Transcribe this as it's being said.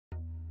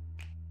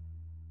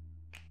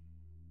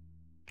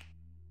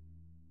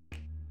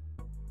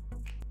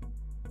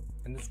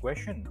In this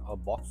question, a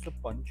boxer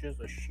punches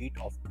a sheet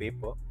of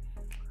paper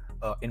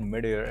in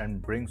midair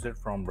and brings it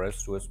from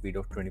rest to a speed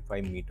of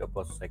 25 meter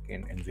per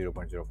second in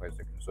 0.05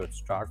 seconds. So it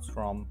starts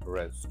from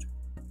rest.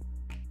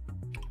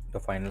 The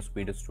final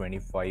speed is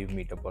 25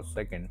 meter per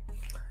second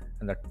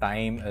and the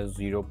time is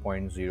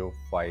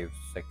 0.05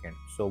 seconds.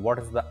 So what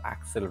is the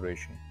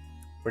acceleration?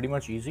 Pretty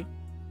much easy.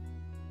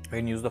 We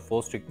can use the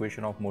first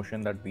equation of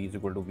motion, that v is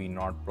equal to v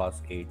naught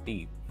plus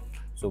at.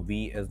 So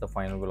v is the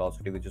final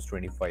velocity, which is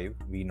 25,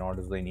 v naught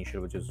is the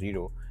initial, which is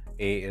 0,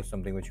 a is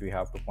something which we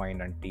have to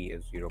find, and t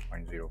is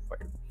 0.05.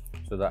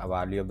 So the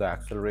value of the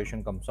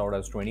acceleration comes out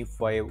as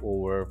 25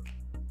 over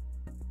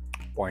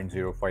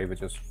 0.05,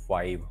 which is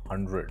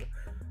 500.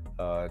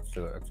 It's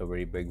a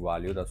very big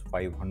value. That's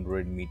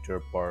 500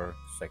 meter per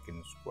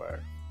second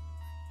square.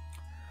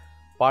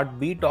 Part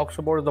B talks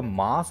about the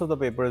mass of the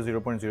paper is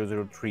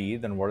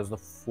 0.003. Then what is the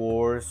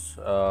force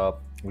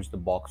which the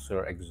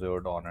boxer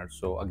exert on it?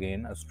 So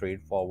again, a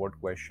straightforward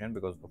question,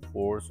 because the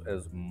force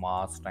is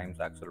mass times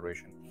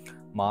acceleration.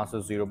 Mass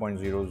is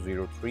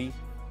 0.003.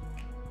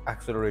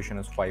 Acceleration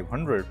is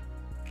 500.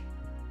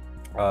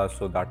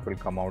 So that will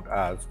come out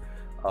as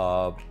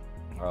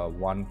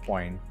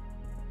 1.5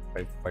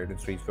 to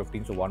 3 is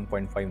 15. So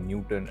 1.5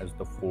 Newton is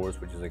the force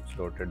which is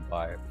exerted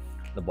by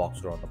the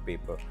boxer on the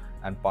paper.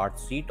 And part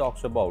C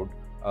talks about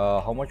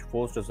how much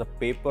force does the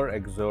paper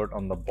exert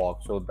on the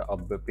box. So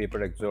the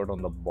paper exert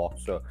on the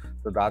boxer.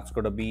 So that's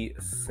going to be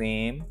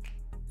same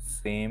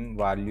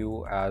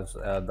value as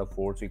the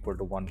force, equal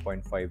to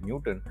 1.5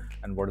 Newton.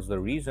 And what is the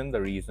reason? The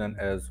reason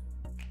is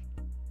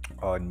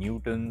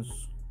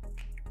Newton's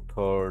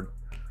third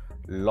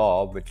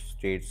law, which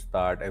states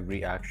that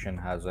every action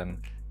has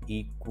an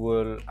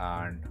equal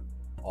and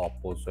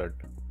opposite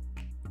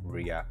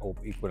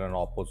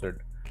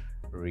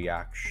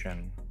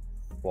reaction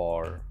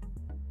for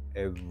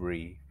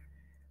every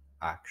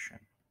action.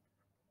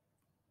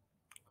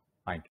 Thank you.